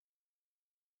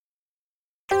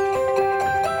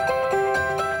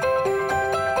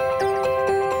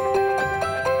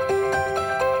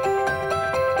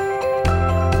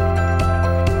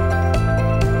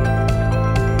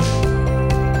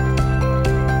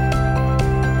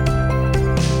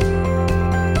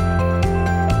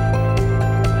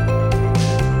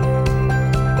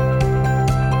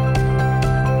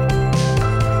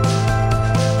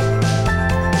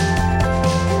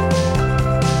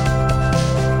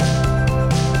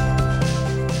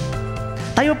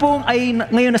Tayo po ay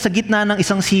ngayon nasa gitna ng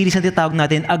isang series na tinatawag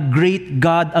natin, A Great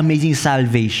God, Amazing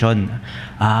Salvation.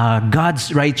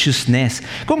 God's Righteousness.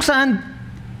 Kung saan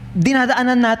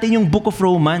dinadaanan natin yung Book of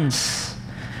Romans.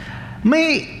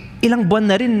 May ilang buwan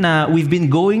na rin na we've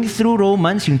been going through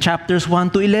Romans, yung chapters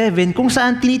 1 to 11, kung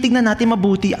saan tinitignan natin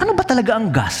mabuti, ano ba talaga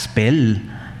ang gospel?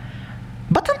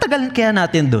 Ba't ang tagal kaya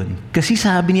natin doon? Kasi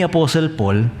sabi ni Apostle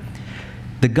Paul,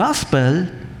 the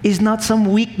gospel is not some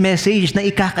weak message na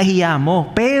ikakahiya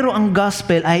mo, pero ang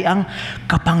gospel ay ang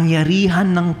kapangyarihan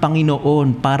ng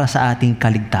Panginoon para sa ating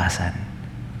kaligtasan.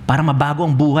 Para mabago ang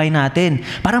buhay natin.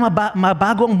 Para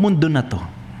mabago ang mundo na to.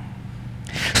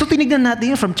 So tinignan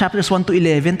natin yun from chapters 1 to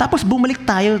 11, tapos bumalik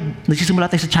tayo, nagsisimula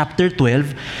tayo sa chapter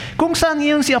 12, kung saan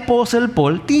ngayon si Apostle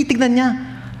Paul, tinitignan niya,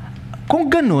 kung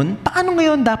ganun, paano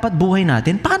ngayon dapat buhay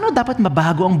natin? Paano dapat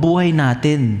mabago ang buhay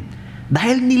natin?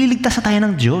 Dahil nililigtas na tayo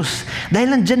ng Diyos.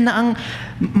 Dahil nandyan na ang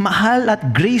mahal at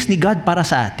grace ni God para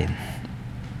sa atin.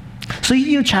 So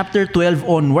yun yung chapter 12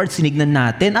 onwards, sinignan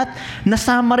natin. At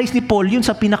nasummarize ni Paul yun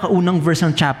sa pinakaunang verse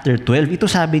ng chapter 12. Ito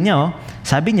sabi niya,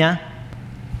 sabi niya,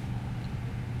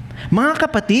 mga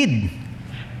kapatid,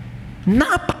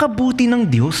 napakabuti ng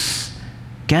Diyos.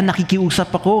 Kaya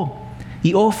nakikiusap ako.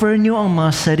 I-offer niyo ang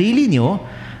mga sarili niyo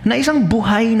na isang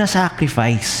buhay na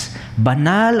sacrifice,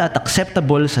 banal at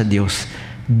acceptable sa Diyos.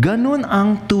 Ganun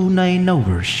ang tunay na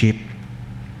worship.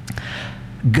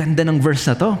 Ganda ng verse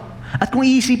na to. At kung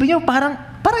iisipin nyo, parang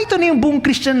ito na yung buong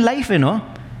Christian life, no?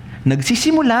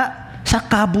 Nagsisimula sa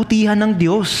kabutihan ng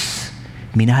Diyos.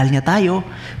 Minahal niya tayo,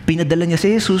 pinadala niya si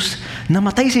Jesus,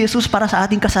 namatay si Jesus para sa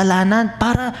ating kasalanan,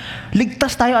 para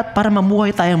ligtas tayo at para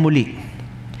mamuhay tayo muli.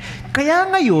 Kaya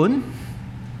ngayon,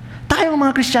 tayong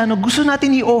mga Kristiyano, gusto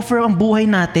natin i-offer ang buhay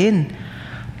natin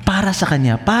para sa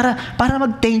Kanya, para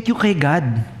mag-thank you kay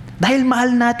God. Dahil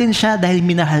mahal natin siya, dahil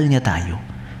minahal niya tayo.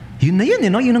 Yun na yun,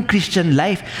 yun ang Christian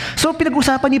life. So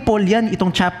pinag-usapan ni Paul yan,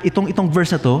 itong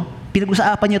verse na to,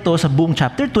 pinag-usapan niya to sa buong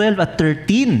chapter 12 at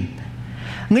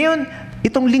 13. Ngayon,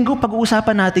 itong linggo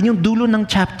pag-uusapan natin yung dulo ng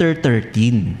chapter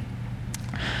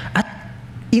 13. At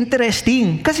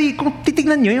interesting, kasi kung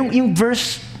titignan nyo yung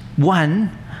verse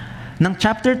 1 ng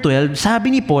chapter 12, sabi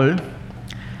ni Paul,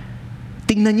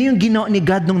 tingnan niyo yung ginawa ni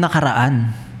God nung nakaraan.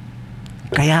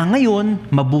 Kaya ngayon,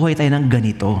 mabuhay tayo ng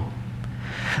ganito.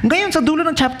 Ngayon, sa dulo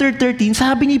ng chapter 13,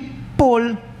 sabi ni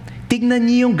Paul, tingnan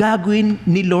niyo yung gagawin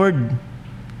ni Lord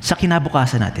sa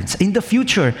kinabukasan natin, in the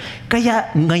future.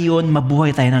 Kaya ngayon, mabuhay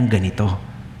tayo ng ganito.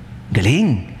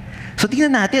 Galing. So,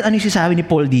 tingnan natin ano yung sinasabi ni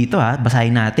Paul dito.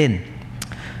 Basahin natin.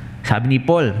 Sabi ni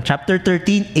Paul, chapter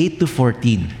 13, 8 to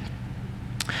 14.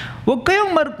 Huwag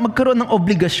kayong magkaroon ng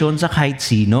obligasyon sa kahit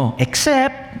sino,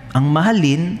 except ang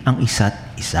mahalin ang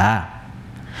isa't isa.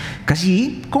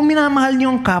 Kasi kung minamahal niyo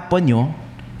ang kapwa niyo,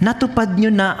 natupad niyo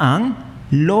na ang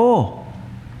law.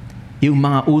 Yung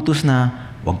mga utos na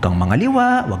huwag kang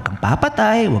mangaliwa, huwag kang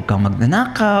papatay, huwag kang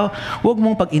magnanakaw, huwag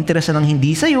mong pag-interesa ng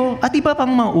hindi sa'yo, at iba pang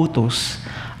mga utos,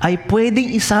 ay pwedeng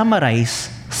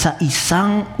isummarize sa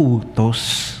isang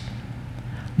utos.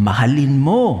 Mahalin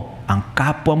mo ang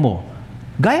kapwa mo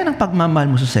gaya ng pagmamahal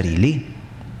mo sa sarili.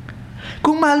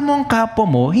 Kung mahal mo ang kapwa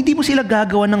mo, hindi mo sila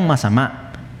gagawa ng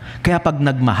masama. Kaya pag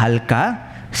nagmahal ka,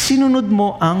 sinunod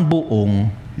mo ang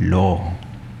buong law.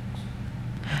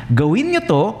 Gawin niyo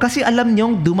to kasi alam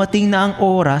niyong dumating na ang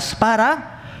oras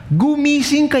para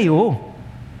gumising kayo.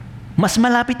 Mas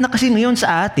malapit na kasi ngayon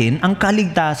sa atin ang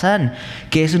kaligtasan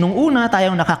kaysa nung una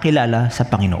tayong nakakilala sa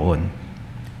Panginoon.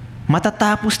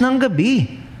 Matatapos ng gabi,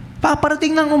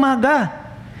 paparating ng umaga.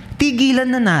 Tigilan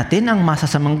na natin ang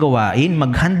masasamang gawain,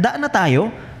 maghanda na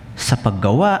tayo sa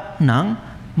paggawa ng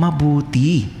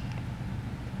mabuti.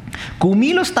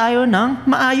 Kumilos tayo ng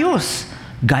maayos,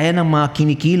 gaya ng mga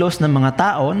kinikilos ng mga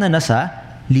tao na nasa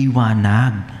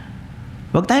liwanag.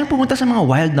 Huwag tayong pumunta sa mga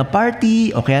wild na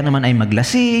party o kaya naman ay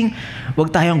maglasing.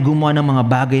 Huwag tayong gumawa ng mga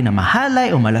bagay na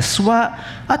mahalay o malaswa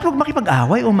at huwag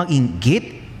makipag-away o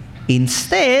mag-inggit.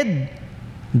 Instead,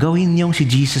 gawin niyong si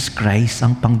Jesus Christ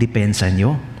ang pangdepensa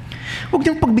niyo. Huwag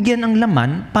niyong pagbigyan ng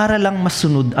laman para lang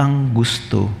masunod ang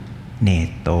gusto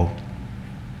neto.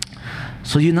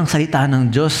 So yun ang salita ng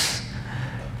Diyos.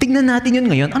 Tignan natin yun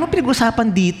ngayon. Anong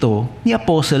pinag-usapan dito ni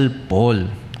Apostle Paul?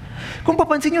 Kung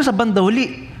papansin niyo sa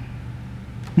bandahuli,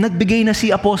 nagbigay na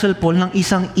si Apostle Paul ng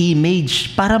isang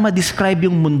image para ma-describe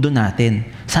yung mundo natin.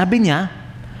 Sabi niya,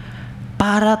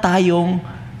 para tayong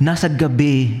nasa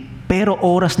gabi, pero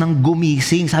oras ng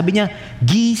gumising. Sabi niya,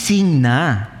 gising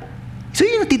na. So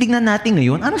yun yung titignan natin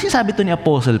ngayon. Ano sinasabi to ni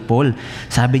Apostle Paul?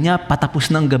 Sabi niya, patapos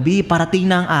ng gabi, parating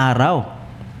na ang araw.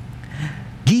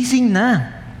 Gising na.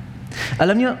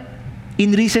 Alam niyo,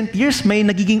 in recent years, may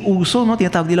nagiging uso, no?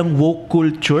 Tinatawag nilang woke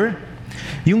culture.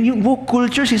 Yung woke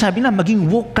culture, sinasabi na, maging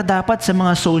woke ka dapat sa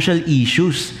mga social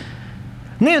issues.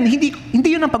 Ngayon, hindi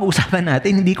yun ang pag-uusapan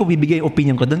natin. Hindi ko bibigay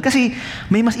opinion ko doon. Kasi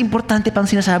may mas importante pang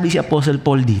sinasabi si Apostle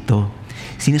Paul dito.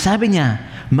 Sinasabi niya,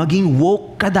 maging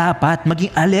woke ka dapat,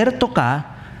 maging alerto ka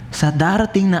sa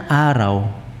darating na araw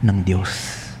ng Diyos.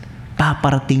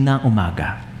 Paparating na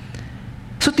umaga.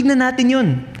 So, tignan natin yun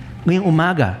ngayong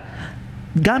umaga.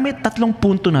 Gamit 3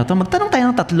 punto na to, magtanong tayo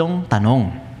ng 3 tanong.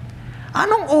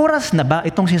 Anong oras na ba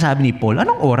itong sinasabi ni Paul?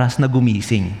 Anong oras na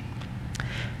gumising?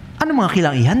 Anong mga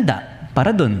kailangang ihanda para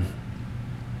dun?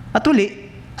 At uli,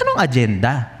 anong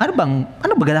agenda?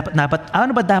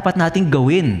 Ano ba dapat nating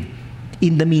gawin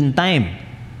in the meantime?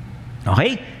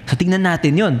 Okay? So, tingnan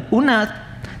natin yun. Una,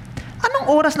 anong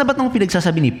oras na ba itong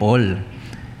pinagsasabi ni Paul?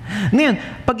 Ngayon,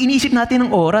 pag inisip natin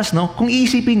ng oras, no, kung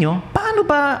iisipin nyo, paano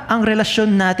ba ang relasyon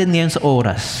natin ngayon sa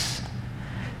oras?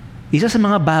 Isa sa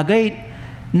mga bagay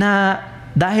na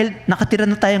dahil nakatira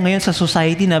na tayo ngayon sa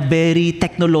society na very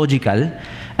technological,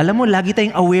 alam mo, lagi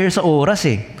tayong aware sa oras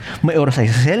eh. May oras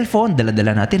tayo sa cellphone,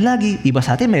 dala-dala natin lagi. Iba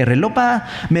sa atin, may relo pa.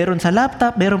 Meron sa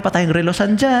laptop, meron pa tayong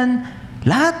relosan dyan.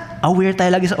 Lahat, aware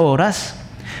tayo lagi sa oras.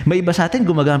 May iba sa atin,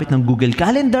 gumagamit ng Google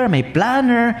Calendar, may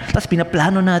planner, tapos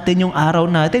pinaplano natin yung araw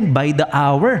natin by the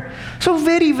hour. So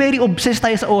very, very obsessed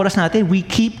tayo sa oras natin. We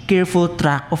keep careful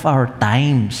track of our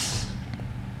times.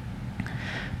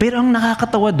 Pero ang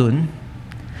nakakatawa dun,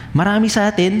 marami sa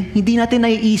atin, hindi natin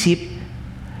naiisip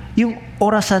yung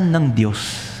orasan ng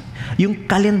Diyos. Yung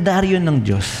kalendaryo ng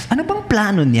Diyos. Ano bang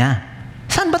plano niya?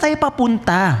 Saan ba tayo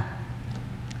papunta?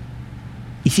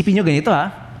 Isipin nyo ganito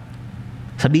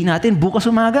Sabihin natin, bukas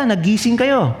umaga, nagising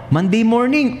kayo. Monday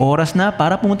morning, oras na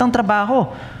para pumuntang trabaho.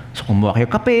 So kumuha kayo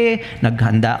kape,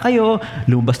 naghanda kayo,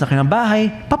 lumabas na kayo ng bahay,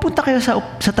 papunta kayo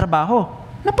sa trabaho.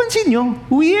 Napansin nyo?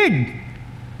 Weird.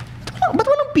 Ba't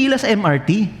walang pila sa MRT?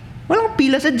 Walang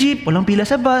pila sa jeep, walang pila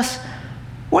sa bus,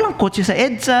 walang kotse sa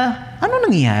EDSA. Ano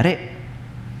nangyayari?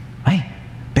 Ay,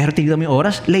 pero tignan mo yung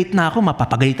oras, late na ako,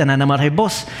 mapapagalitan na naman kay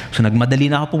boss. So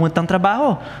nagmadali na ako pumuntang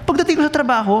trabaho. Pagdating ko sa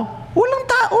trabaho, walang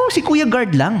tao, si Kuya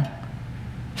Guard lang.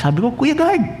 Sabi ko, Kuya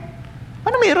Guard,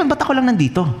 ano meron? Ba't ako lang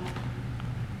nandito?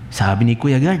 Sabi ni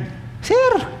Kuya Guard,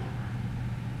 Sir,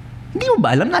 hindi mo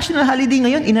ba alam? National holiday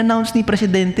ngayon, in-announce ni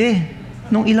Presidente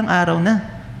nung ilang araw na.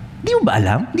 Di mo ba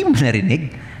alam? Di mo ba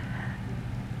narinig?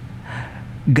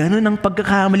 Ganun ang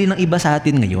pagkakamali ng iba sa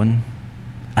atin ngayon.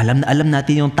 Alam na alam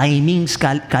natin yung timings,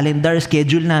 calendar,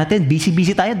 schedule natin.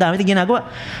 Busy-busy tayo, dami tayong ginagawa.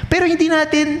 Pero hindi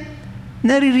natin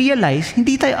nare-realize,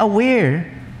 hindi tayo aware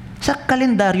sa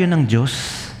kalendaryo ng Diyos.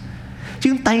 So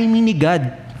yung timing ni God.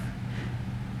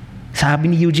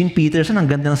 Sabi ni Eugene Peterson, ang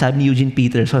ganda ng sabi ni Eugene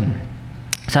Peterson.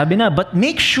 Sabi na, but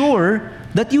make sure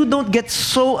that you don't get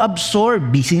so absorbed.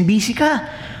 Busy-busy ka.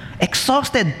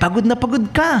 Exhausted, pagod na pagod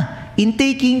ka in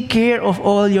taking care of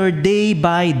all your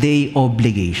day-by-day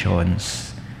obligations.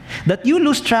 That you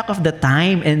lose track of the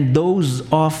time and those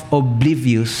of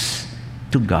oblivious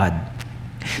to God.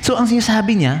 So, ang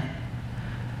sinasabi niya,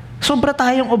 sobra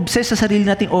tayong obsessed sa sarili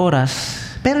nating oras,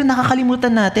 pero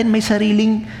nakakalimutan natin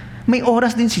may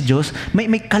oras din si Diyos,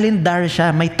 may kalendar siya,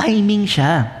 may timing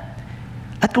siya.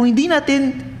 At kung hindi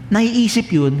natin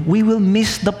naiisip yun, we will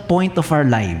miss the point of our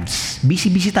lives.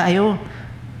 Busy-busy tayo,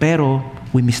 pero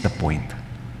we miss the point.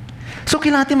 So,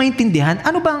 kailangan natin maintindihan,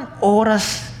 ano ba ang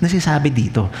oras na sinasabi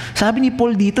dito? Sabi ni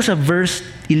Paul dito sa verse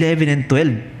 11 and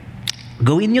 12,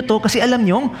 gawin nyo to kasi alam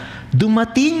nyo,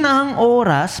 dumating na ang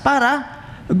oras para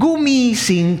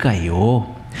gumising kayo.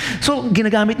 So,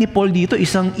 ginagamit ni Paul dito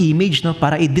isang image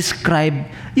para i-describe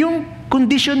yung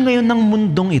condition ngayon ng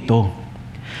mundong ito.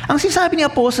 Ang sinasabi ni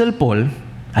Apostle Paul,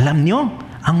 alam nyo,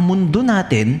 ang mundo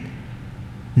natin,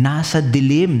 nasa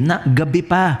dilim, na gabi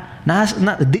pa.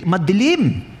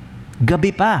 Madilim,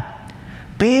 gabi pa.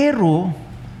 Pero,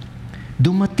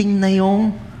 dumating na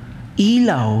yung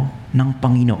ilaw ng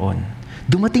Panginoon.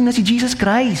 Dumating na si Jesus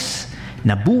Christ.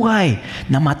 Nabuhay,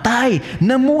 namatay,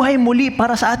 namuhay muli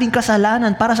para sa ating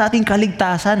kasalanan, para sa ating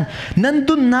kaligtasan.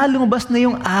 Nandun na, lumabas na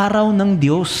yung araw ng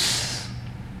Diyos.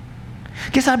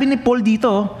 Kaya sabi ni Paul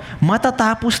dito,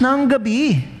 matatapos na ang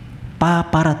gabi,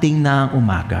 paparating na ang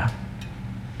umaga.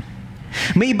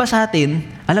 May iba sa atin,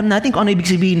 alam natin kung ano ibig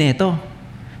sabihin nito.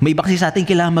 May iba kasi sa atin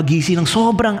kailangan magising ng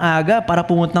sobrang aga para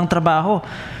pumunta ng trabaho.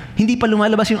 Hindi pa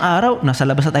lumalabas yung araw, nasa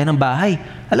labas na tayo ng bahay.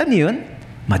 Alam niyo yun?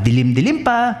 Madilim-dilim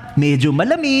pa, medyo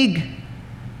malamig.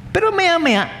 Pero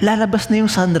maya-maya, lalabas na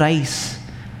yung sunrise.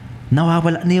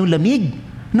 Nawawala na yung lamig.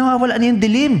 Nawawala na yung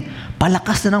dilim.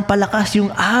 Palakas na ng palakas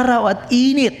yung araw at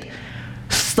init.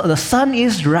 The sun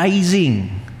is rising.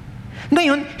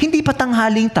 Ngayon, hindi pa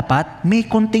tanghaling tapat, may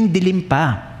konting dilim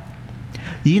pa.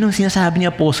 Yun ang sinasabi ni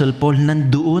Apostle Paul,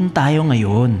 nandoon tayo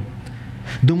ngayon.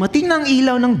 Dumating na ang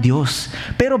ilaw ng Diyos.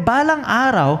 Pero balang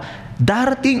araw,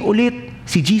 darating ulit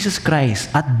si Jesus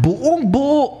Christ at buong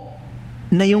buo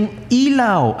na yung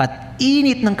ilaw at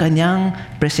init ng kanyang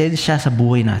presensya sa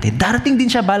buhay natin. Darating din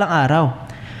siya balang araw.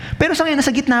 Pero sa ngayon, nasa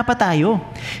gitna pa tayo.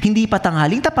 Hindi pa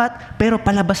tanghaling tapat, pero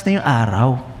palabas na yung araw.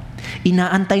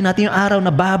 Inaantay natin yung araw na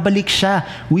babalik siya.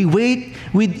 We wait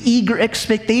with eager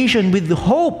expectation, with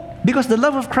hope, because the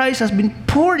love of Christ has been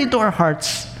poured into our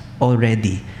hearts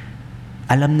already.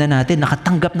 Alam na natin,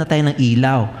 nakatanggap na tayo ng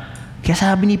ilaw. Kaya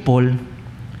sabi ni Paul,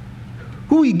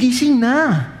 huy, gising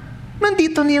na.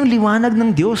 Nandito na yung liwanag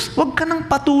ng Diyos. Huwag ka nang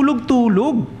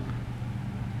patulog-tulog.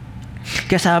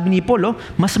 Kaya sabi ni Paul,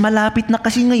 mas malapit na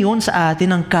kasi ngayon sa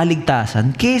atin ang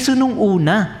kaligtasan kaysa nung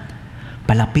una.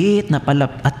 Palapit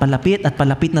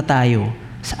na tayo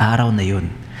sa araw na yun.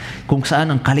 Kung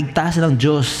saan ang kaligtasan ng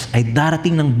Diyos ay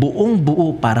darating ng buong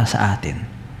buo para sa atin.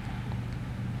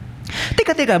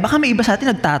 Teka, baka may iba sa atin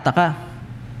nagtataka.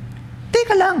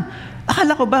 Teka lang,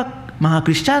 akala ko ba mga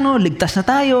Kristiyano, ligtas na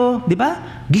tayo, di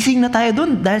ba? Gising na tayo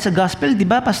dun dahil sa gospel, di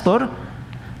ba, pastor?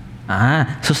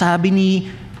 So sabi ni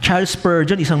Charles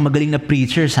Spurgeon, isang magaling na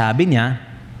preacher, sabi niya,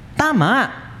 tama,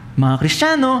 mga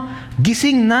Kristiyano,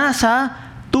 gising na sa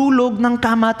tulog ng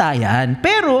kamatayan.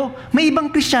 Pero may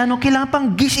ibang Kristiyano, kailangan pang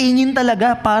gisingin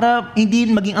talaga para hindi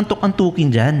maging antok-antukin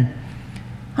dyan.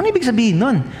 Ano ibig sabihin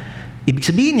nun? Ibig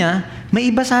sabihin niya, may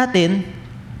iba sa atin,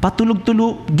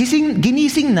 patulog-tulog,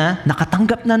 ginising na,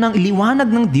 nakatanggap na ng liwanag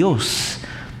ng Diyos.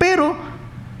 Pero,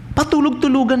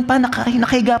 patulog-tulugan pa,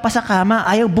 nakahiga pa sa kama,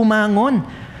 ayaw bumangon.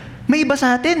 May iba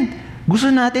sa atin,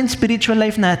 gusto natin, spiritual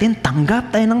life natin,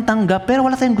 tanggap tayo ng tanggap, pero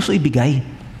wala tayong gusto ibigay.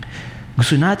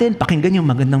 Gusto natin, pakinggan yung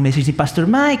magandang message ni Pastor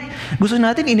Mike. Gusto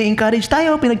natin, ini-encourage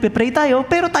tayo, pinagpe-pray tayo,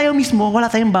 pero tayo mismo, wala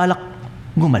tayong balak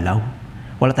gumalaw.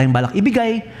 Wala tayong balak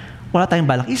ibigay, wala tayong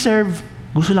balak iserve,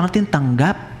 gusto lang natin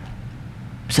tanggap.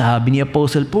 Sabi ni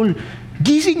Apostle Paul,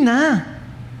 gising na.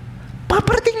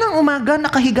 Paparating ng umaga,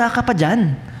 nakahiga ka pa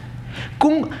dyan.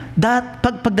 Kung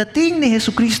pagdating ni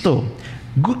Jesucristo,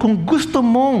 kung gusto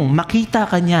mong makita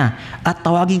ka niya at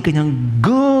tawagin kanyang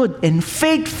good and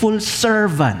faithful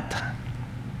servant,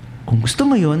 kung gusto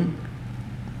mo yun,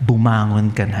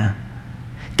 bumangon ka na.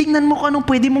 Tingnan mo kung anong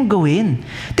pwede mong gawin.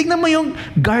 Tingnan mo yung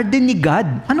garden ni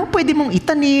God. Anong pwede mong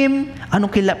itanim? Anong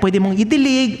pwede mong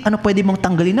idilig? Anong pwede mong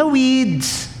tanggalin na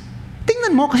weeds?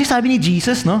 Tingnan mo, kasi sabi ni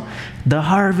Jesus, no? The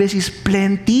harvest is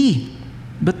plenty,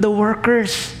 but the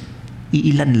workers,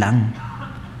 iilan lang.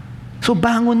 So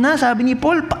bangon na, sabi ni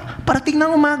Paul, parating ng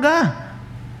umaga.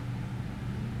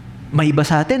 May iba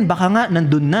sa atin, baka nga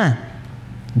nandun na.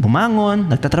 Bumangon,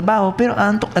 nagtatrabaho, pero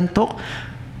antok-antok.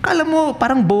 Kala mo,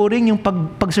 parang boring yung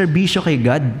pagserbisyo kay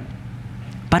God.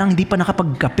 Parang hindi pa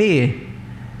nakapagkape eh.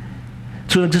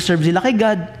 So nagsaserve sila kay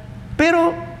God,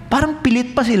 pero parang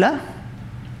pilit pa sila.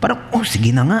 Parang, sige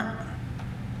na nga.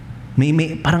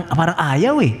 Parang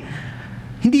ayaw eh.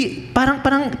 Hindi, parang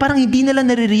hindi nila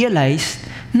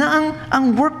nare-realize na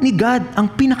ang work ni God, ang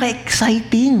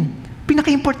pinaka-exciting,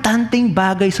 pinaka-importanteng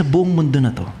bagay sa buong mundo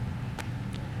na to.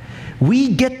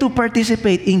 We get to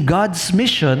participate in God's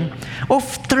mission of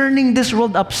turning this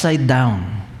world upside down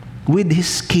with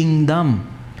His kingdom.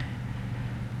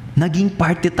 Naging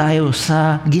parte tayo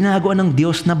sa ginagawa ng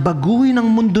Diyos na baguhin ang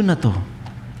mundo na to.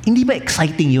 Hindi ba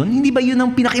exciting yun? Hindi ba yun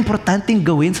ang pinaka-importanteng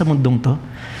gawin sa mundong to?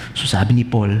 So sabi ni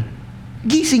Paul,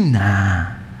 gising na.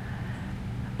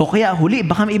 O kaya huli,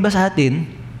 baka may iba sa atin,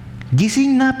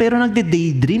 gising na pero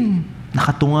nagde-daydream.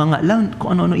 Nakatunga nga lang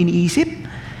kung ano-ano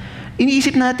iniisip.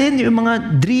 Iniisip natin yung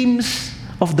mga dreams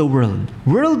of the world.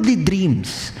 Worldly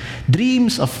dreams.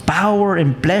 Dreams of power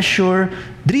and pleasure.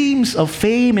 Dreams of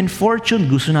fame and fortune.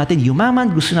 Gusto natin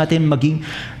yumaman. Gusto natin maging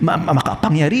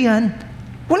makapangyarihan.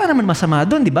 Wala naman masama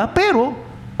doon, di ba? Pero,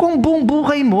 kung buong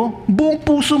buhay mo, buong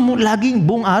puso mo, laging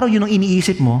buong araw, yun ang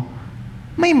iniisip mo,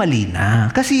 may mali na.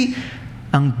 Kasi,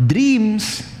 ang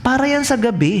dreams, para yan sa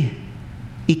gabi.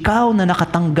 Ikaw na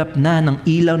nakatanggap na ng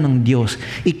ilaw ng Diyos,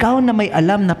 ikaw na may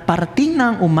alam na parating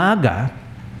na ang umaga,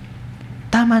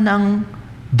 tama na ang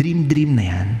dream na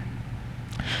yan.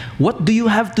 What do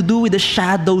you have to do with the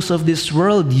shadows of this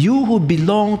world? You who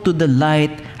belong to the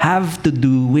light have to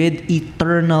do with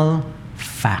eternal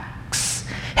facts.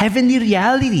 Heavenly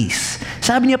realities.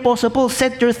 Sabi ni Apostle Paul,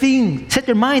 set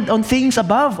your mind on things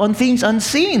above, on things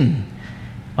unseen.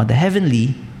 On the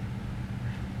heavenly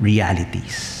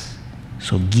realities.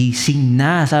 So, gising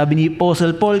na, sabi ni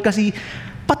Apostle Paul, kasi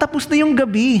patapos na yung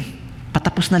gabi.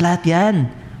 Patapos na lahat yan.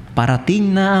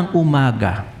 Parating na ang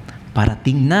umaga.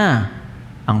 Parating na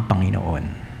ang Panginoon.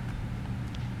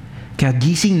 Kaya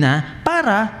gising na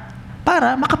para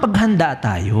para makapaghanda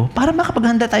tayo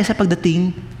sa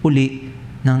pagdating uli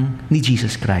ni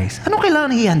Jesus Christ. Anong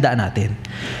kailangan ihanda natin?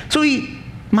 So,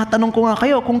 matanong ko nga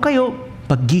kayo, kung kayo,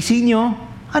 paggising nyo,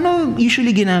 ano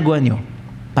usually ginagawa nyo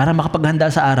para makapaghanda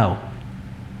sa araw?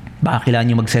 Baka kailangan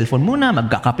nyo mag-cellphone muna,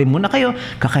 magkakape muna kayo,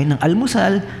 kakain ng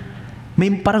almusal. May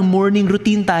parang morning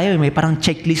routine tayo, may parang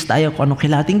checklist tayo kung ano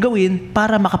kailangan natin gawin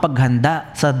para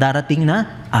makapaghanda sa darating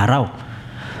na araw.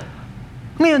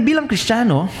 Ngayon, bilang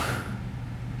Kristiyano,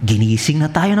 ginising na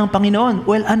tayo ng Panginoon.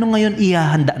 Well, ano ngayon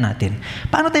ihahanda natin?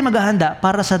 Paano tayo maghahanda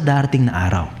para sa darating na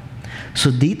araw?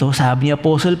 So dito, sabi ni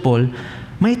Apostle Paul,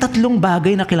 may 3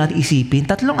 bagay na kailangan isipin,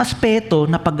 3 aspeto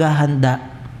na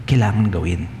paghahanda kailangan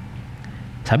gawin.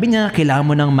 Sabi niya, kailangan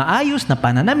mo ng maayos na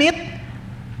pananamit,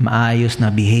 maayos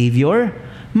na behavior,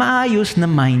 maayos na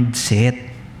mindset.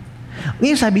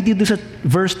 Ngayon, sabi dito sa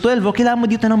verse 12, kailangan mo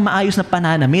dito ng maayos na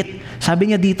pananamit.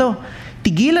 Sabi niya dito,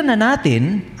 tigilan na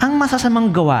natin ang masasamang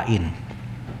gawain.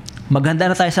 Maghanda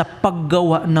na tayo sa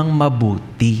paggawa ng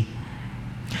mabuti.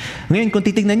 Ngayon, kung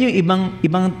titignan niyo yung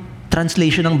ibang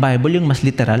translation ng Bible, yung mas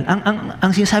literal,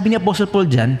 ang sinasabi ni Apostle Paul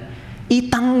dyan,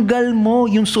 itanggal mo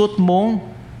yung suot mong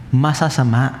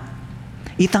masasama.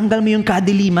 Itanggal mo yung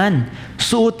kadiliman.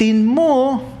 Suotin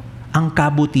mo ang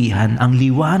kabutihan, ang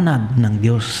liwanag ng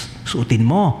Diyos. Suotin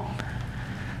mo.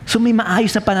 So may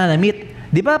maayos na pananamit.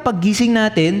 Di ba, pag gising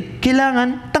natin,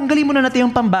 kailangan tanggalin muna natin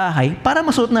yung pambahay para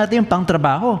masuot natin yung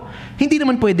pang-trabaho. Hindi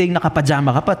naman pwedeng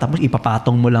nakapajama ka pa tapos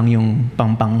ipapatong mo lang yung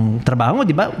pang-trabaho mo,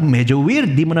 di ba? Medyo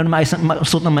weird, di mo na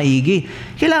masuot na maigi.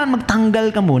 Kailangan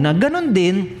magtanggal ka muna. Ganon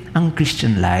din ang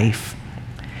Christian life.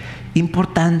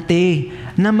 Importante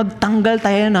na magtanggal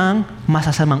tayo ng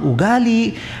masasamang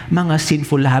ugali, mga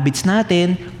sinful habits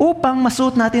natin upang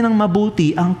masuot natin ng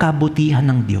mabuti ang kabutihan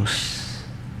ng Diyos.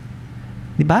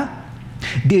 Di ba?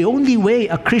 The only way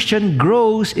a Christian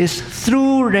grows is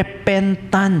through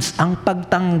repentance. Ang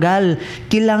pagtanggal.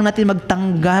 Kailangan natin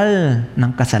magtanggal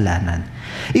ng kasalanan.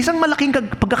 Isang malaking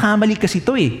pagkakamali kasi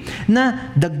ito na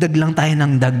dagdag lang tayo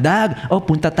ng dagdag. O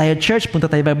punta tayo church, punta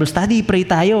tayo Bible study, pray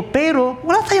tayo. Pero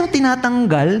wala tayong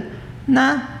tinatanggal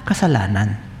na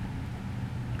kasalanan.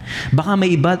 Baka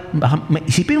may iba,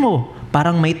 isipin mo,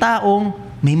 parang may taong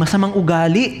may masamang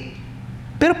ugali.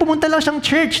 Pero pumunta lang siyang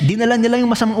church, dinala niya lang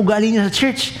yung masamang ugali niya sa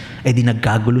church. Di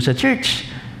nagkagulo sa church.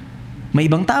 May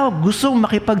ibang tao, gusto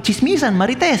makipag-chismisan,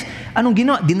 marites. Anong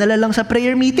ginawa? Dinala lang sa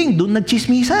prayer meeting, doon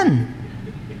nag-chismisan.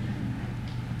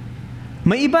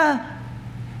 May iba,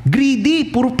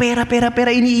 greedy, puro pera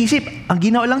iniisip. Ang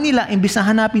ginawa lang nila, imbis na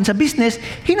hanapin sa business,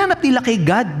 hinanap nila kay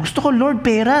God. Gusto ko, Lord,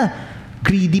 pera.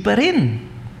 Greedy pa rin.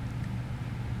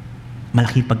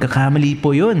 Malaking pagkakamali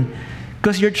po yun.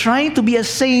 Because you're trying to be a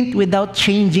saint without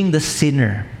changing the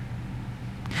sinner.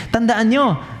 Tandaan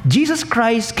nyo, Jesus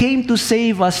Christ came to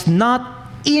save us not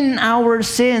in our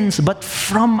sins, but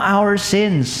from our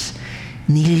sins.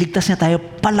 Nililigtas niya tayo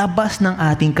palabas ng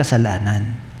ating kasalanan.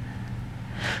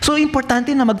 So,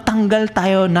 importante na magtanggal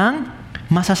tayo ng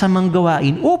masasamang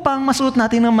gawain upang masuot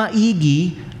natin ng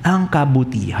maigi ang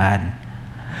kabutihan.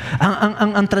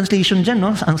 Ang translation dyan,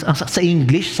 no? Sa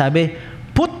English, sabi,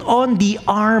 put on the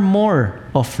armor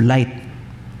of light.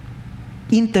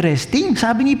 Interesting.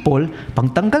 Sabi ni Paul,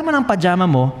 pagtanggal mo ng pajama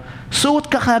mo,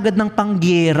 suot ka kagad ng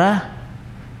pangyera.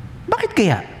 Bakit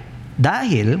kaya?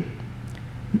 Dahil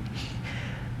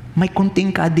may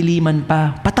kunting kadiliman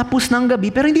pa. Patapos ng gabi,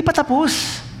 pero hindi pa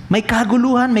tapos. May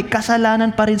kaguluhan, may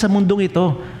kasalanan pa rin sa mundong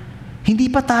ito.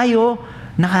 Hindi pa tayo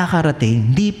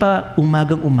nakakarating. Hindi pa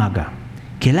umagang-umaga.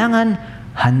 Kailangan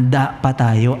handa pa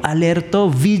tayo, alerto,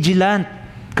 vigilant.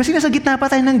 Kasi nasa gitna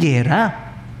pa tayo ng giyera.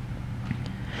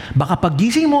 Baka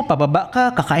pagising mo, pababa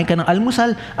ka, kakain ka ng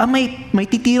almusal, may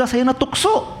titira sa'yo na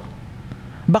tukso.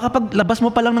 Baka paglabas mo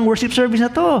pa lang ng worship service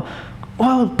na to,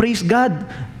 wow, praise God.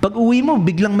 Pag uwi mo,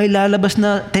 biglang may lalabas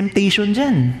na temptation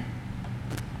dyan.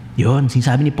 Yun,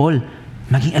 sinasabi ni Paul,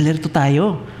 maging alerto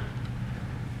tayo.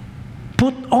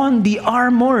 Put on the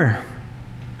armor.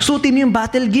 Suotin mo yung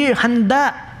battle gear,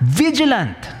 handa,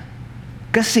 vigilant.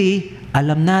 Kasi,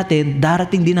 alam natin,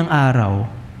 darating din ang araw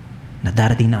na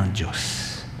darating na ang Diyos.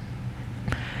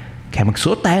 Kaya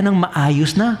magsuot tayo ng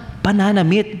maayos na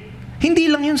pananamit.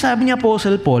 Hindi lang yun sabi ni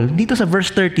Apostle Paul, dito sa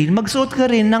verse 13, magsuot ka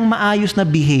rin ng maayos na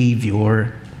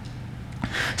behavior.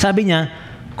 Sabi niya,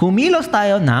 kumilos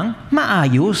tayo ng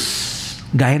maayos,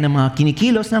 gaya ng mga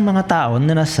kinikilos ng mga tao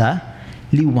na nasa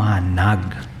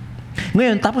liwanag.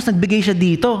 Ngayon, tapos nagbigay siya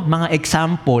dito, mga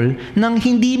example ng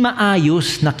hindi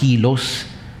maayos na kilos.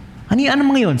 Ano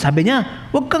mga yun? Sabi niya,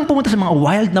 huwag kang pumunta sa mga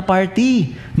wild na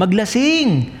party,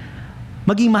 maglasing,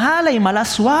 maging mahalay,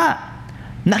 malaswa,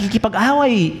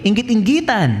 nakikipag-away,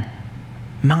 inggit-inggitan.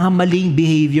 Mga maling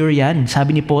behavior yan.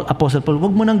 Sabi ni Apostle Paul,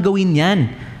 huwag mo nang gawin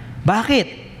yan.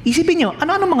 Bakit? Isipin nyo,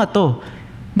 ano-ano mga to?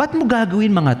 Ba't mo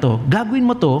gagawin mga to? Gagawin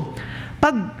mo to,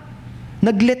 pag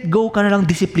nag-let go ka na lang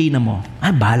disiplina mo,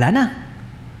 bahala na.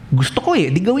 Gusto ko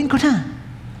di gawin ko na.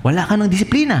 Wala ka ng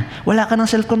disiplina. Wala ka ng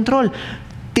self-control.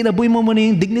 Tinaboy mo muna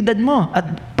yung dignidad mo at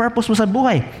purpose mo sa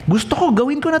buhay. Gusto ko,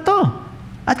 gawin ko na to.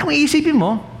 At kung iisipin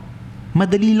mo,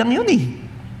 madali lang yun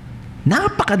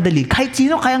Napakadali. Kahit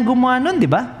sino kayang gumawa nun, di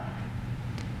ba?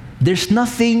 There's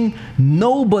nothing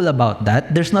noble about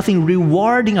that. There's nothing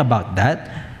rewarding about that.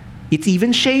 It's even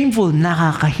shameful.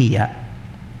 Nakakahiya.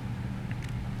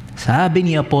 Sabi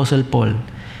ni Apostle Paul,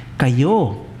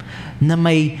 kayo na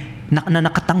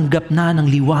nakatanggap na ng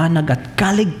liwanag at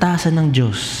kaligtasan ng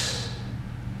Diyos,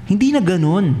 hindi na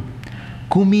ganun.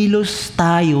 Kumilos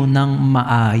tayo ng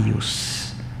maayos.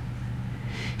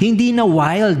 Hindi na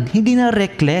wild, hindi na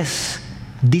reckless,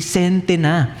 disente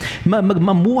na.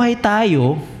 Mamuhay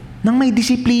tayo ng may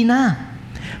disiplina,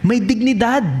 may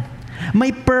dignidad, may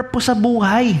purpose sa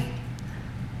buhay.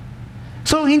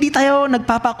 So, hindi tayo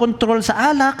nagpapakontrol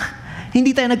sa alak, hindi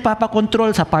tayo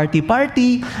nagpapakontrol sa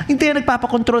party-party, hindi tayo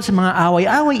nagpapakontrol sa mga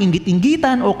away-away,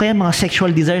 inggit-inggitan, o kaya mga sexual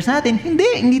desires natin.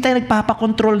 Hindi tayo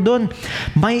nagpapakontrol doon.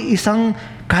 May isang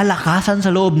kalakasan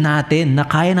sa loob natin na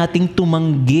kaya nating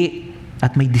tumanggi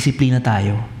at may disiplina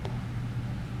tayo.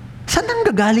 Saan ang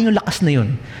gagaling yung lakas na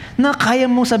yun? Na kaya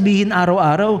mo sabihin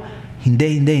araw-araw,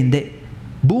 hindi.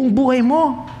 Buong buhay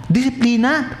mo,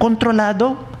 disiplina,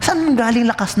 kontrolado. Saan ang galing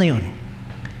lakas na yun?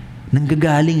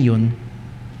 Nanggagaling yun,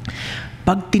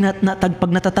 pag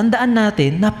natatandaan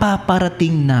natin,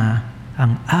 napaparating na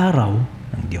ang araw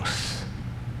ng Diyos.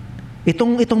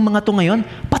 Itong mga to ngayon,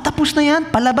 patapos na yan,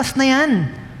 palabas na yan.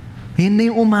 Yan na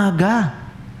yung umaga.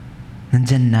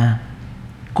 Nandyan na.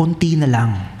 Konti na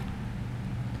lang.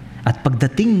 At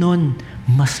pagdating nun,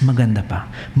 mas maganda pa.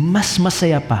 Mas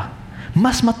masaya pa.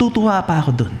 Mas matutuwa pa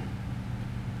ako dun.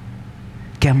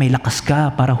 Kaya may lakas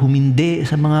ka para humindi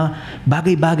sa mga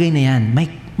bagay-bagay na yan.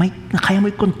 Kaya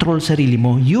mo i-control sarili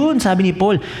mo. Yun, sabi ni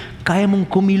Paul, kaya mong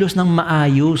kumilos ng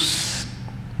maayos.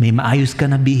 May maayos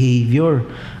ka na behavior.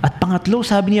 At pangatlo,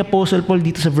 sabi ni Apostle Paul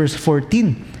dito sa verse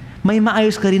 14, may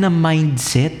maayos ka rin na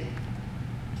mindset.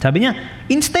 Sabi niya,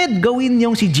 instead, gawin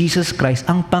niyong si Jesus Christ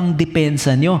ang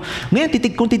pangdepensa niyo. Ngayon,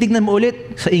 kung titignan mo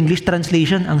ulit sa English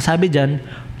translation, ang sabi dyan,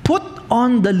 put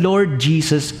on the Lord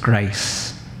Jesus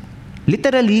Christ.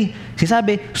 Literally,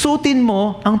 sinasabi, suotin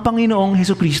mo ang Panginoong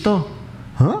Hesukristo.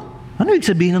 Ano ibig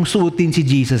sabihin ng suotin si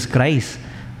Jesus Christ?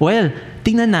 Well,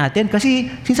 tingnan natin, kasi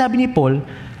sinasabi ni Paul,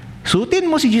 suotin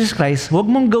mo si Jesus Christ, huwag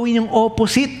mong gawin yung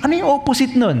opposite. Ano yung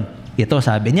opposite nun? Ito,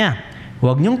 sabi niya,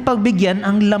 huwag niyong pagbigyan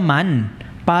ang laman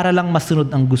para lang masunod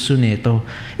ang gusto nito.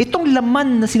 Itong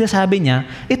laman na sinasabi niya,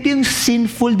 ito yung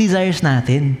sinful desires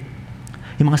natin.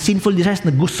 Yung mga sinful desires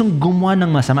na gustong gumawa ng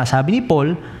masama. Sabi ni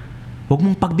Paul, huwag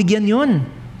mong pagbigyan yun.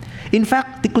 In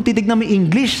fact, kung titignan mo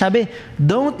English, sabi,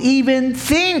 don't even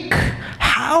think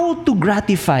how to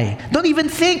gratify. Don't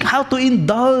even think how to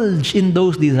indulge in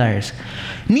those desires.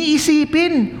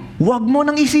 Niisipin, huwag mo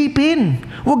nang isipin.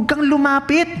 Huwag kang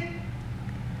lumapit.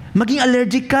 Maging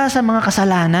allergic ka sa mga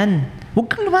kasalanan. Huwag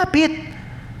kang lumapit.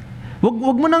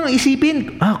 Huwag mo nang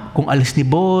isipin, kung alis ni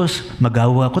boss,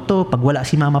 magawa ko to. Pag wala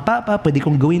si mama, papa, pwede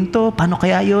kong gawin to. Paano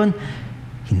kaya yun?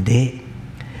 Hindi.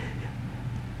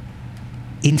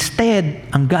 Instead,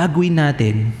 ang gagawin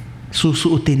natin,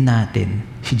 susuotin natin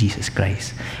si Jesus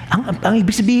Christ. Ang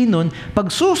ibig sabihin nun, pag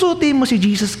susuotin mo si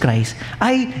Jesus Christ,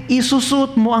 ay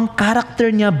isusuot mo ang karakter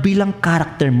niya bilang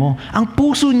karakter mo, ang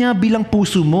puso niya bilang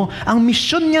puso mo, ang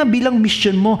misyon niya bilang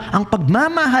misyon mo, ang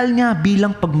pagmamahal niya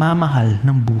bilang pagmamahal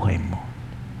ng buhay mo.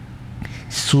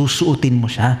 Susuotin mo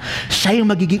siya. Siya yung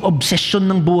magiging obsession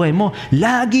ng buhay mo.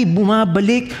 Lagi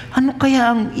bumabalik, ano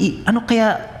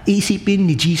kaya isipin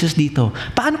ni Jesus dito?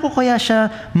 Paano ko kaya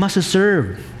siya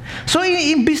masaserve? So,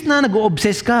 imbis na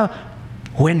nag-o-obsess ka,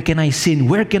 when can I sin?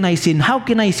 Where can I sin? How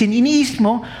can I sin? Iniisip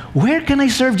mo, where can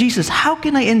I serve Jesus? How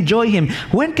can I enjoy Him?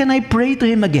 When can I pray to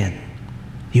Him again?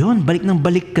 Yun, balik ng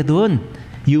balik ka dun.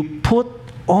 You put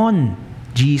on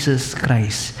Jesus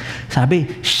Christ.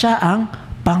 Sabi, siya ang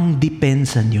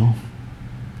pangdepensa nyo.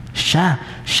 Siya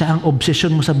ang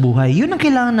obsesyon mo sa buhay. Yun ang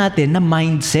kailangan natin na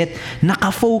mindset,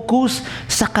 nakafocus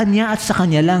sa Kanya at sa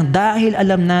Kanya lang dahil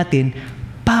alam natin,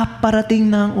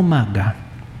 paparating na ang umaga.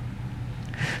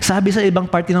 Sabi sa ibang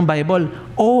parte ng Bible,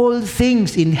 all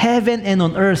things in heaven and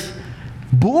on earth,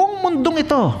 buong mundong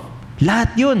ito,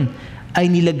 lahat yun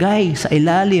ay nilagay sa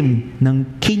ilalim ng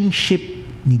kingship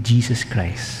ni Jesus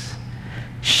Christ.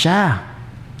 Siya,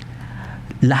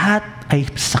 lahat ay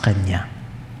sa Kanya.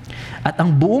 At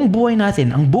ang buong buhay natin,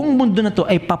 ang buong mundo na to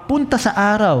ay papunta sa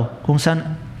araw kung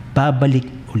saan babalik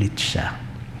ulit siya.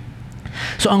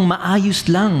 So ang maayos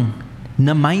lang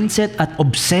na mindset at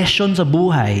obsession sa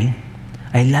buhay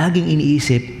ay laging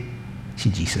iniisip si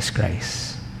Jesus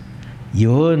Christ.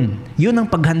 Yun ang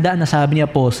paghanda na sabi ni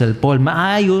Apostle Paul.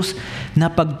 Maayos na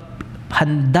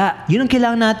paghanda. Yun ang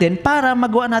kailangan natin para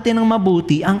magawa natin ng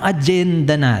mabuti ang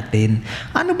agenda natin.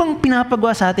 Ano bang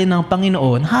pinapagawa sa atin ng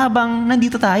Panginoon habang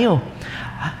nandito tayo?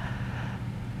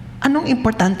 Anong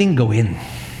importanteng gawin?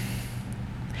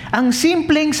 Ang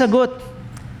simpleng sagot,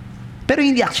 pero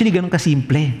hindi actually ganun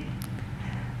kasimple,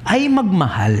 ay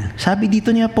magmahal. Sabi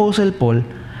dito ni Apostle Paul,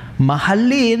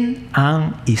 mahalin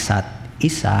ang isa't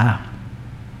isa.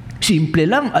 Simple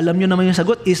lang. Alam nyo naman yung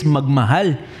sagot is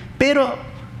magmahal. Pero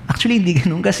actually hindi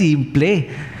ganun kasimple.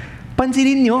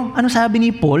 Pansinin nyo, ano sabi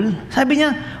ni Paul? Sabi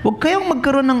niya, huwag kayong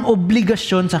magkaroon ng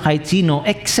obligasyon sa kahit sino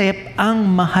except ang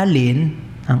mahalin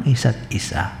ang isa't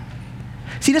isa.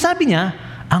 Sinasabi niya,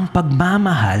 ang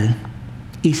pagmamahal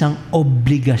isang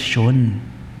obligasyon.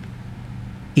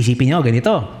 Isipin nyo,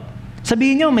 ganito.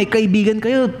 Sabihin nyo, may kaibigan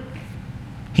kayo,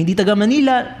 hindi taga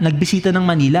Manila, nagbisita ng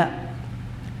Manila.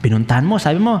 Pinuntahan mo,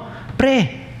 sabi mo,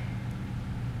 pre,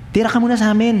 tira ka muna sa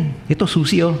amin. Ito,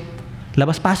 susi oh.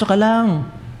 Labas-pasok ka lang.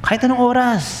 Kahit anong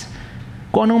oras.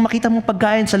 Kung anong makita mong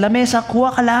pagkain sa lamesa,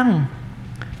 kuha ka lang.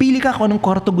 Pili ka kung anong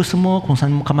kwarto gusto mo, kung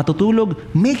saan ka matutulog.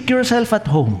 Make yourself at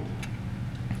home.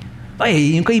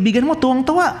 Ay, yung kaibigan mo,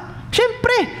 tuwang-tuwa.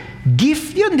 Siyempre,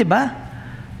 gift yun, di ba?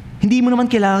 Hindi mo naman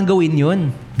kailangan gawin yun.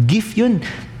 Gift yun.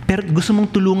 Pero gusto mong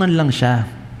tulungan lang siya.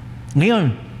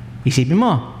 Ngayon, isipin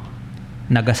mo,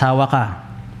 nag-asawa ka.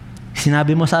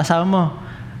 Sinabi mo sa asawa mo,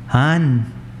 Han,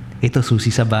 ito susi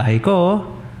sa bahay ko.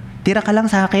 Tira ka lang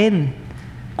sa akin.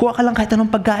 Kuha ka lang kahit anong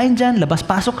pagkain dyan.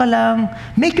 Labas-pasok ka lang.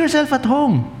 Make yourself at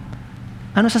home.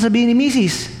 Ano sasabihin ni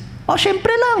Mrs.? Oh,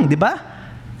 syempre lang, di ba?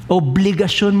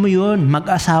 Obligasyon mo yun.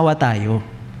 Mag-asawa tayo.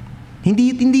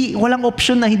 Hindi, walang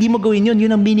option na hindi mo gawin yun.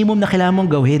 Yun ang minimum na kailangan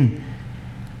mong gawin.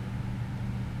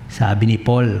 Sabi ni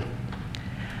Paul,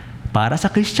 para sa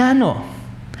Kristiyano,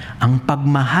 ang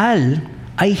pagmahal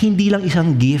ay hindi lang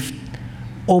isang gift,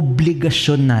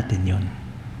 obligasyon natin yun.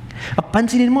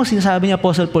 Pansinin mo, sinasabi ni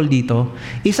Apostle Paul dito,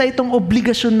 isa itong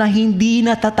obligasyon na hindi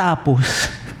natatapos.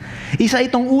 Isa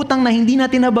itong utang na hindi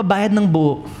natin nababayad ng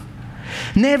buo.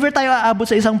 Never tayo aabot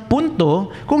sa isang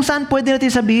punto kung saan pwede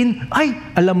natin sabihin, ay,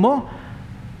 alam mo,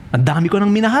 ang dami ko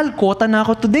nang minahal, quota na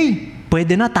ako today.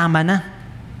 Pwede na, tama na.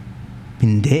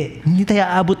 Hindi tayo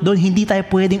aabot doon. Hindi tayo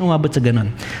pwedeng umabot sa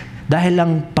ganun. Dahil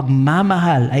lang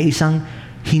pagmamahal ay isang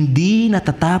hindi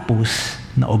natatapos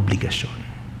na obligasyon.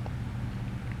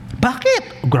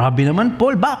 Bakit? Grabe naman,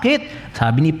 Paul. Bakit?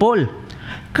 Sabi ni Paul,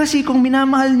 kasi kung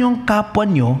minamahal nyo ang kapwa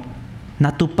nyo,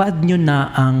 natupad nyo na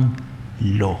ang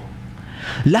law.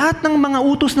 Lahat ng mga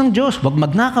utos ng Diyos, wag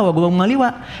magnakaw, wag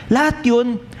maliwa, lahat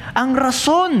yun, ang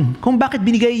rason kung bakit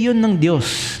binigay yun ng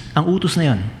Diyos, ang utos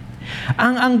na yun.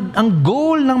 Ang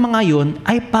goal ng mga yun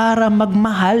ay para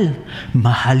magmahal.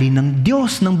 Mahalin ng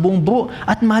Diyos ng buong buo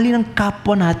at mahalin ng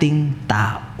kapwa nating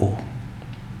tao.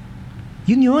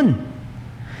 Yun.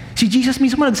 Si Jesus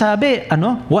mismo nagsabi,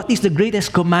 what is the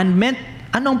greatest commandment?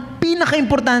 Anong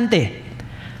pinaka-importante?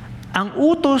 Ang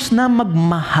utos na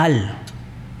magmahal.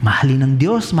 Mahalin ng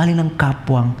Diyos, mahalin ng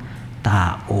kapwang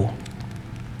tao.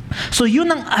 So yun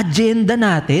ang agenda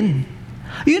natin.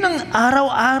 Yun ang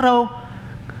araw-araw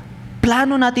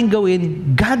plano natin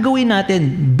gagawin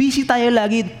natin. Busy tayo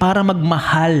lagi para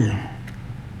magmahal.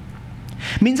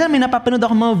 Minsan may napapanood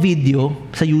ako mga video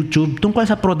sa YouTube tungkol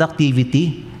sa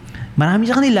productivity. Marami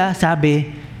sa kanila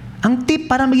sabi, ang tip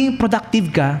para maging productive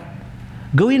ka,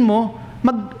 gawin mo,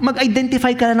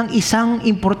 mag-identify ka na ng isang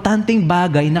importanteng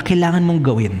bagay na kailangan mong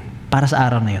gawin para sa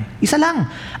araw na yun. Isa lang.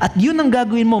 At yun ang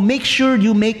gagawin mo. Make sure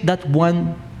you make that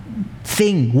one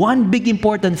thing. One big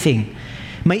important thing.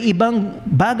 May ibang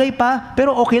bagay pa,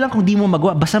 pero okay lang kung di mo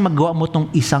magawa. Basta magawa mo tong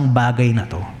isang bagay na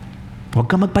to. Huwag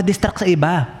ka magpa-distract sa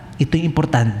iba. Ito yung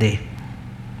importante.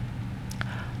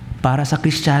 Para sa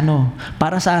Kristiyano,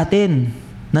 para sa atin,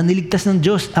 na niligtas ng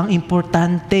Diyos, ang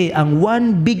importante, ang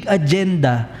one big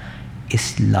agenda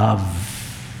is love.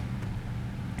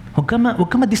 Huwag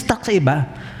ka ma-distract sa iba.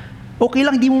 Okay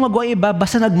lang, di mo magawa iba,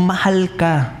 basta nagmahal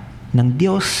ka ng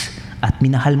Diyos at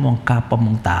minahal mo ang kapwa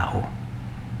mong tao.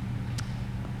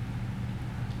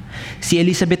 Si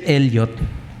Elizabeth Elliot,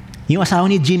 yung asawa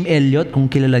ni Jim Elliot, kung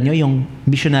kilala nyo, yung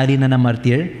missionary na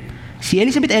namartir, si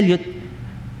Elizabeth Elliot,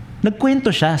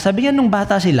 nagkwento siya, sabi niya nung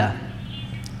bata sila,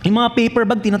 yung mga paper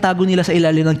bag tinatago nila sa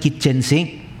ilalim ng kitchen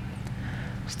sink.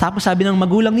 Tapos sabi ng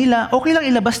magulang nila, okay lang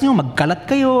ilabas nyo, magkalat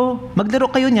kayo, maglaro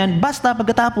kayo niyan, basta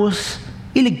pagkatapos,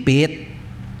 iligpit.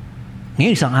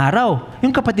 Ngayon, isang araw,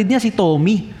 yung kapatid niya si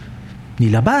Tommy,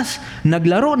 nilabas,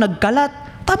 naglaro, nagkalat,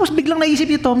 tapos biglang naisip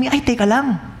ni Tommy, ay teka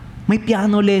lang, may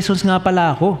piano lessons nga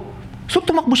pala ako. So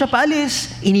tumakbo siya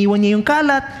paalis, iniwan niya yung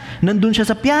kalat, nandun siya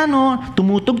sa piano,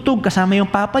 tumutugtog kasama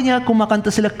yung papa niya, kumakanta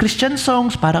sila Christian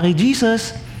songs para kay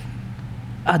Jesus.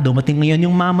 Dumating ngayon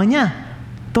yung mama niya,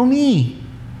 Tommy,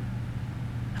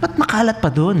 ba't makalat pa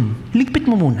dun? Ligpit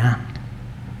mo muna.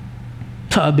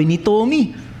 Sabi ni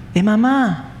Tommy,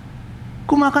 mama,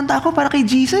 kumakanta ako para kay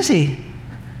Jesus eh.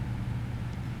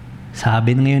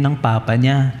 Sabi ngayon ng papa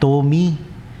niya, Tommy,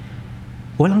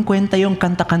 walang kwenta yung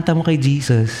kanta-kanta mo kay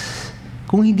Jesus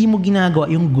kung hindi mo ginagawa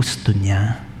yung gusto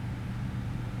niya.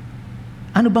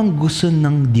 Ano bang gusto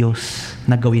ng Diyos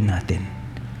na gawin natin?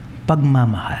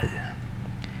 Pagmamahal.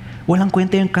 Walang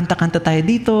kwenta yung kanta-kanta tayo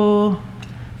dito,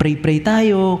 pray-pray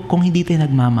tayo kung hindi tayo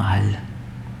nagmamahal.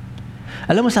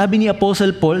 Alam mo, sabi ni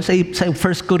Apostle Paul sa 1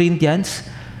 Corinthians,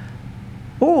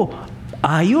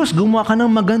 ayos, gumawa ka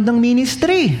ng magandang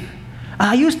ministry.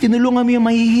 Ayos, tinulungan mo yung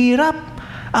mahihirap.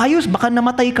 Ayos, baka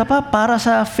namatay ka pa para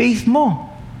sa faith mo.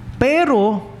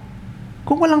 Pero,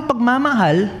 kung walang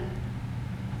pagmamahal,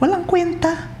 walang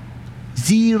kwenta.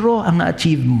 Zero ang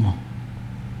na-achieve mo.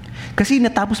 Kasi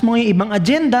natapos mo yung ibang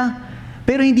agenda,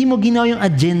 pero hindi mo ginawa yung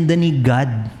agenda ni God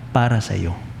para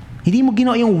sa'yo. Hindi mo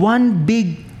ginawa yung one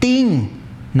big thing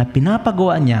na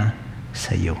pinapagawa niya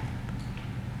sa'yo.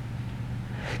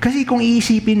 Kasi kung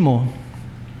iisipin mo,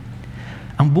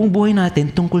 ang buong buhay natin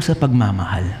tungkol sa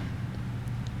pagmamahal.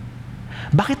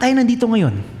 Bakit tayo nandito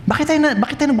ngayon? Bakit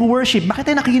tayo nag-worship?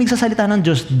 Bakit tayo nakikinig sa salita ng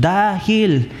Diyos?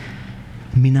 Dahil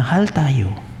minahal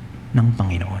tayo ng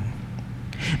Panginoon.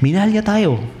 Minahal niya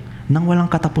tayo nang walang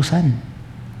katapusan.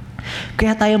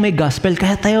 Kaya tayo may gospel,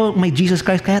 kaya tayo may Jesus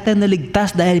Christ, kaya tayo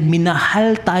naligtas dahil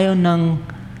minahal tayo ng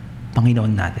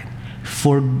Panginoon natin.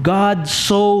 For God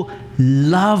so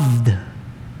loved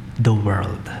the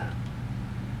world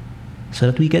so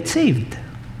that we get saved.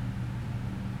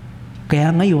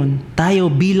 Kaya ngayon, tayo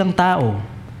bilang tao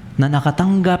na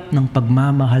nakatanggap ng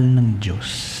pagmamahal ng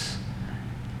Diyos,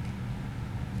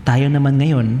 tayo naman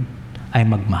ngayon ay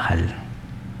magmahal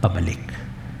pabalik.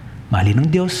 Mahalin ng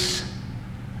Diyos,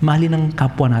 mahalin ng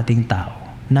kapwa nating tao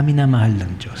na minamahal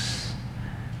ng Diyos.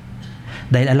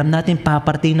 Dahil alam natin,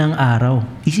 paparating ng araw.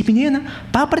 Isipin niyo yun,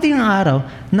 paparating ng araw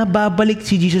na babalik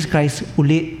si Jesus Christ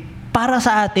uli para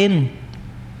sa atin.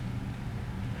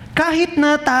 Kahit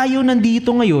na tayo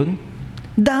nandito ngayon,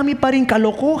 dami pa rin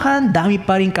kalokohan, dami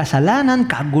pa rin kasalanan,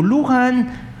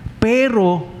 kaguluhan,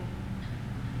 pero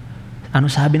ano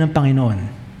sabi ng Panginoon?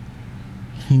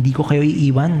 Hindi ko kayo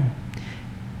iiwan.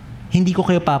 Hindi ko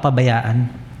kayo papabayaan.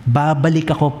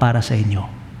 Babalik ako para sa inyo.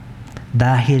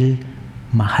 Dahil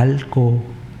mahal ko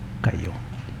kayo.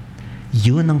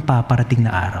 Yun ang paparating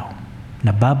na araw.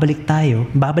 Na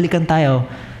babalikan tayo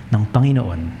ng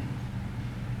Panginoon.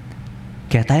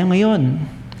 Kaya tayo ngayon,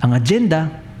 ang agenda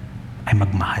ay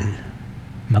magmahal.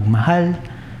 Magmahal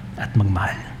at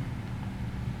magmahal.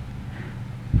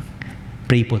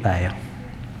 Pray po tayo.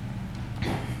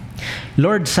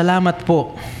 Lord, salamat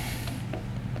po.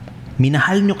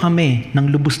 Minahal nyo kami ng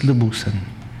lubos-lubusan.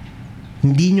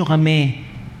 Hindi nyo kami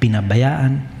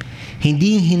pinabayaan.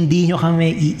 Hindi nyo kami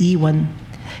iiwan.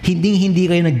 Hindi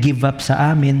kayo nag-give up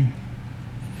sa amin.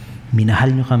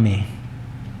 Minahal nyo kami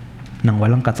ng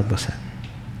walang katapusan.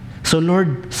 So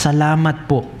Lord, salamat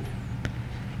po.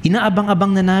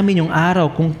 Inaabang-abang na namin yung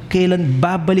araw kung kailan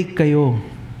babalik kayo.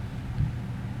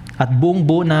 At buong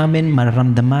buo namin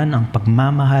mararamdaman ang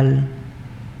pagmamahal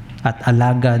at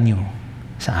alaga nyo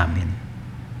sa amin.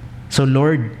 So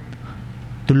Lord,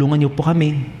 tulungan nyo po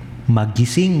kami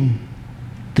magising.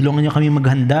 Tulungan nyo kami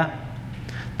maghanda.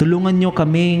 Tulungan nyo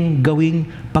kaming gawing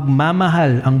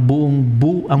pagmamahal ang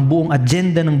buong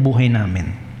agenda ng buhay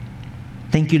namin.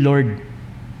 Thank you, Lord.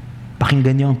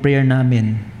 Pakinggan nyo ang prayer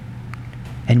namin.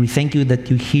 And we thank you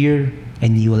that you hear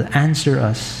and you will answer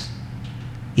us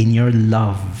in your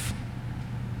love.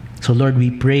 So Lord, we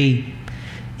pray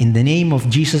in the name of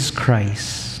Jesus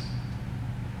Christ,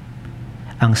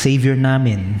 ang Savior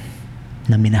namin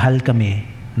na minahal kami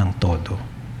ng todo.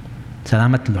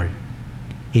 Salamat, Lord.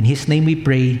 In His name we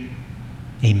pray.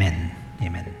 Amen.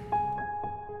 Amen.